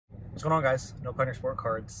What's going on, guys? No Punter Sport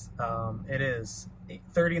Cards. It is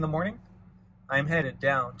 8:30 in the morning. I'm headed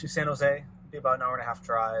down to San Jose. It'll be about an hour and a half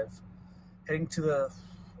drive. Heading to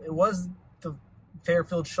it was the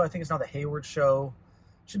Fairfield show. I think it's now the Hayward show.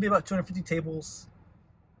 Should be about 250 tables.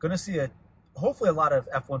 Gonna see hopefully a lot of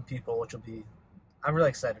F1 people, which will be, I'm really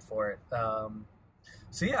excited for it. We're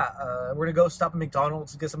gonna go stop at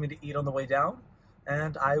McDonald's, get something to eat on the way down,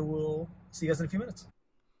 and I will see you guys in a few minutes.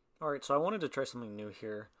 All right, so I wanted to try something new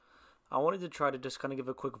here. I wanted to try to just kind of give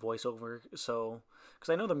a quick voiceover, because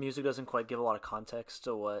I know the music doesn't quite give a lot of context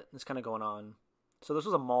to what is kind of going on. So this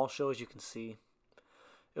was a mall show, as you can see.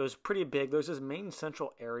 It was pretty big. There's this main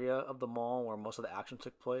central area of the mall where most of the action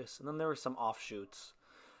took place, and then there were some offshoots,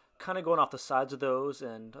 kind of going off the sides of those,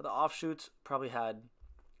 and the offshoots probably had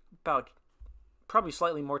probably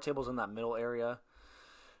slightly more tables in that middle area.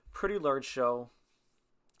 Pretty large show.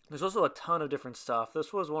 There's also a ton of different stuff.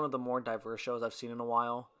 This was one of the more diverse shows I've seen in a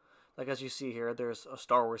while. Like, as you see here, there's a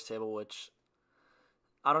Star Wars table, which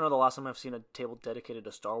I don't know the last time I've seen a table dedicated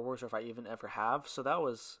to Star Wars, or if I even ever have. So that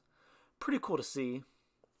was pretty cool to see.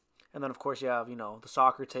 And then, of course, you have, the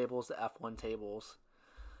soccer tables, the F1 tables,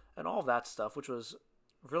 and all of that stuff, which was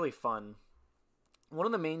really fun. One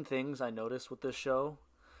of the main things I noticed with this show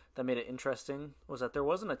that made it interesting was that there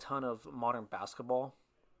wasn't a ton of modern basketball,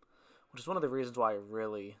 which is one of the reasons why I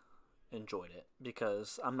really enjoyed it,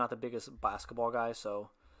 because I'm not the biggest basketball guy,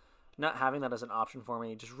 so not having that as an option for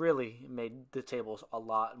me just really made the tables a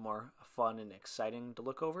lot more fun and exciting to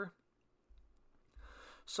look over.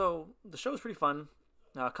 So the show was pretty fun.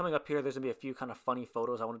 Coming up here, there's going to be a few kind of funny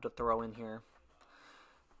photos I wanted to throw in here.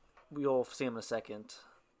 You'll see them in a second.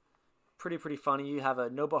 Pretty funny. You have a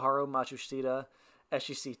Nobuharu Matsushita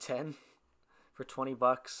SGC 10 for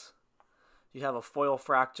 $20. You have a foil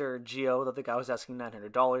fractor Geo that the guy was asking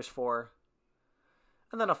 $900 for.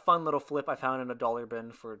 And then a fun little flip I found in a dollar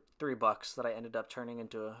bin for $3 that I ended up turning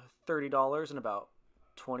into $30 in about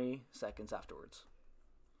 20 seconds afterwards.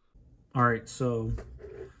 All right, so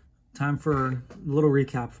time for a little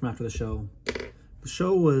recap from after the show. The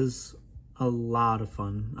show was a lot of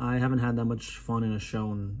fun. I haven't had that much fun in a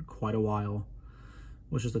show in quite a while.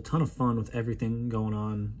 It was just a ton of fun with everything going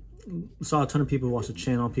on. Saw a ton of people who watch the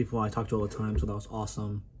channel, people I talk to all the time, so that was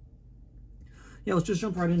awesome. Yeah, let's just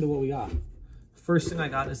jump right into what we got. First thing I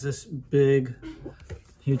got is this big,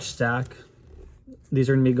 huge stack. These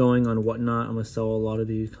are going to be going on Whatnot. I'm going to sell a lot of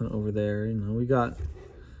these kind of over there. We got a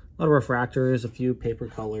lot of refractors, a few paper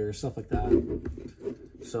colors, stuff like that.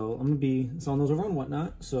 So I'm going to be selling those over on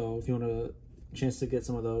Whatnot. So if you want a chance to get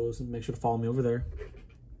some of those, make sure to follow me over there.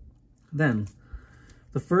 Then,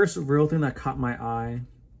 the first real thing that caught my eye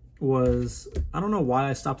was, I don't know why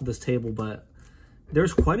I stopped at this table, but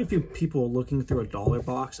there's quite a few people looking through a dollar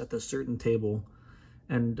box at this certain table.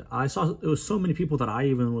 And I saw it was so many people that I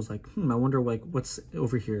even was like, I wonder what's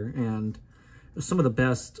over here. And it was some of the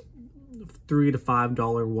best $3 to $5,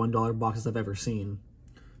 $1 boxes I've ever seen.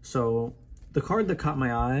 So the card that caught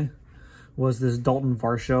my eye was this Dalton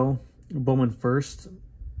Varsho Bowman First.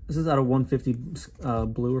 This is out of 150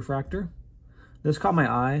 blue refractor. This caught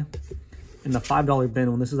my eye in the $5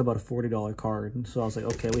 bin when this is about a $40 card. And so I was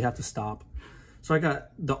like, okay, we have to stop. So I got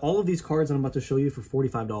all of these cards that I'm about to show you for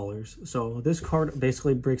 $45. So this card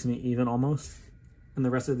basically breaks me even almost. And the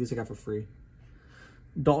rest of these I got for free.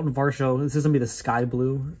 Dalton Varsho, this is going to be the Sky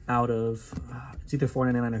Blue out of, it's either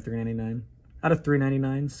 $4.99 or $3.99. Out of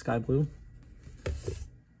 $3.99, Sky Blue.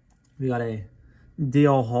 We got a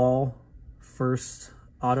DL Hall First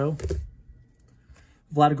Auto.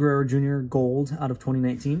 Vlad Guerrero Jr. Gold out of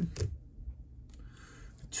 2019.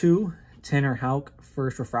 2 Tanner Houck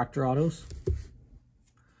First Refractor Autos.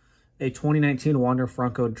 A 2019 Wander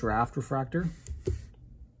Franco Draft Refractor.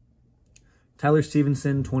 Tyler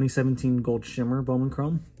Stevenson 2017 Gold Shimmer Bowman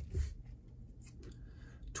Chrome.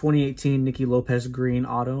 2018 Nicky Lopez Green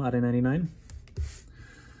Auto out of 99.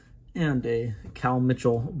 And a Cal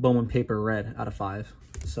Mitchell Bowman Paper Red out of 5.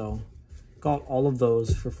 So got all of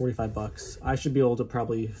those for $45. I should be able to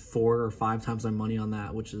probably 4 or 5 times my money on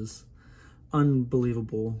that, which is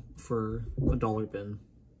unbelievable for a dollar bin.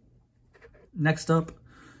 Next up,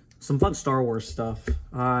 some fun Star Wars stuff.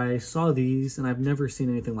 I saw these and I've never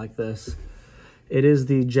seen anything like this. It is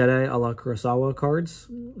the Jedi a la Kurosawa cards,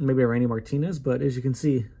 maybe a Randy Martinez, but as you can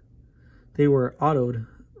see, they were autoed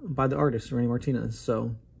by the artist, Randy Martinez.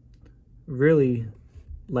 So really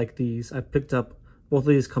like these. I picked up both of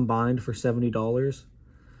these combined for $70.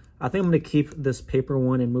 I think I'm going to keep this paper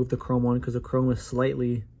one and move the chrome one because the chrome is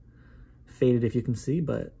slightly faded, if you can see,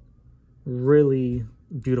 but really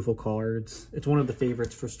beautiful cards. It's one of the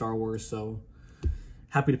favorites for Star Wars, so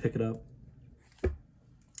happy to pick it up.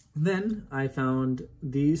 Then I found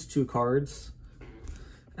these 2 cards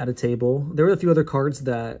at a table. There were a few other cards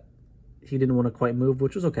that he didn't want to quite move,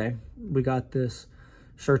 which was okay. We got this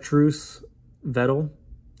Chartreuse Vettel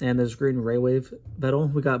and this Green Ray Wave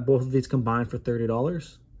Vettel. We got both of these combined for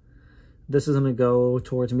 $30. This is going to go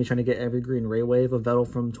towards me trying to get every Green Ray Wave of Vettel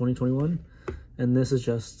from 2021. And this is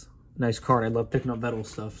just a nice card. I love picking up Vettel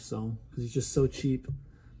stuff, so because he's just so cheap.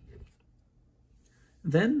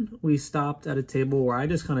 Then we stopped at a table where I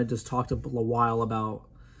just kind of talked a while about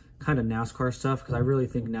kind of NASCAR stuff, because I really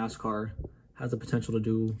think NASCAR has the potential to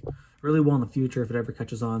do really well in the future if it ever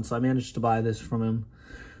catches on. So I managed to buy this from him.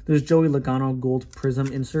 There's Joey Logano Gold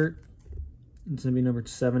Prism insert. It's going to be number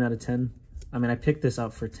 7 out of 10. I mean, I picked this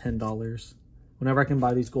up for $10. Whenever I can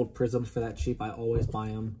buy these gold prisms for that cheap, I always buy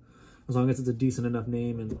them. As long as it's a decent enough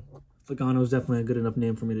name, and Logano is definitely a good enough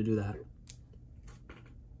name for me to do that.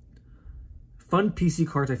 Fun PC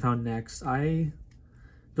cards I found next. I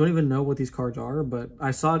don't even know what these cards are, but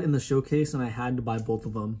I saw it in the showcase and I had to buy both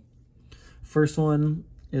of them. First one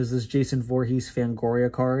is this Jason Voorhees Fangoria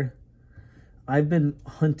card. I've been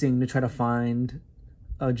hunting to try to find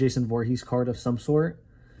a Jason Voorhees card of some sort.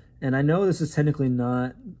 And I know this is technically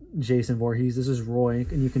not Jason Voorhees. This is Roy,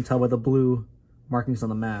 and you can tell by the blue markings on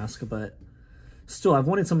the mask. But still, I've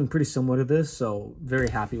wanted something pretty similar to this, so very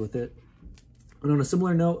happy with it. And on a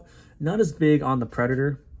similar note, not as big on the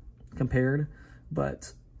Predator compared,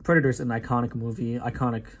 but Predator's an iconic movie,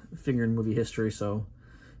 iconic figure in movie history, so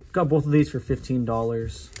got both of these for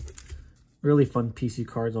 $15. Really fun PC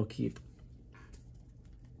cards I'll keep.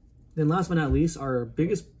 Then last but not least, our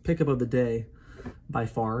biggest pickup of the day by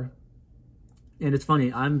far. And it's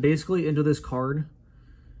funny, I'm basically into this card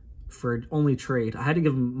for only trade. I had to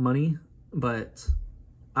give him money, but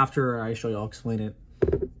after I show you, I'll explain it.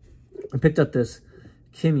 I picked up this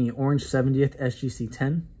Kimi Orange 70th SGC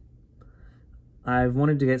 10. I've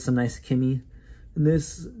wanted to get some nice Kimi, and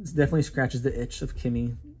this definitely scratches the itch of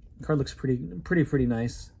Kimi. The card looks pretty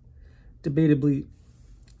nice. Debatably,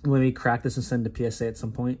 let me crack this and send to PSA at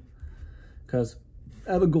some point, because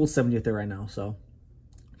I have a gold 70th there right now, so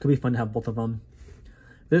it could be fun to have both of them.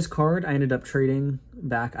 This card I ended up trading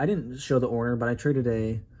back. I didn't show the order, but I traded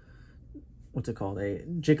a, what's it called? A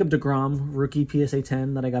Jacob deGrom rookie PSA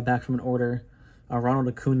 10 that I got back from an order. A Ronald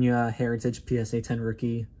Acuna Heritage PSA 10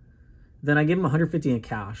 rookie. Then I gave him 150 in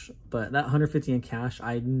cash, but that 150 in cash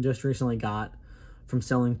I just recently got from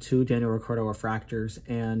selling 2 Daniel Ricciardo refractors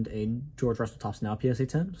and a George Russell Topps Now PSA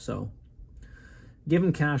 10. So give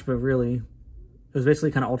him cash, but really it was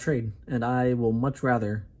basically kind of all trade, and I will much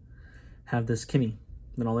rather have this Kimi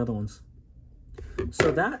than all the other ones.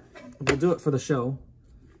 So that will do it for the show.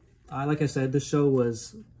 Like I said, this show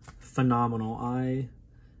was phenomenal. I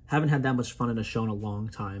haven't had that much fun at a show in a long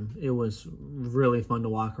time. It was really fun to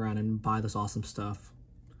walk around and buy this awesome stuff.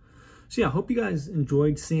 So yeah, I hope you guys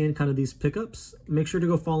enjoyed seeing kind of these pickups. Make sure to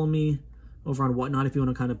go follow me over on Whatnot if you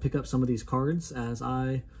want to kind of pick up some of these cards, as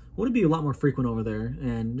I want to be a lot more frequent over there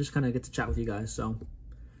and just kind of get to chat with you guys. So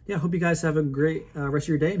yeah, hope you guys have a great rest of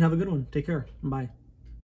your day and have a good one. Take care. Bye.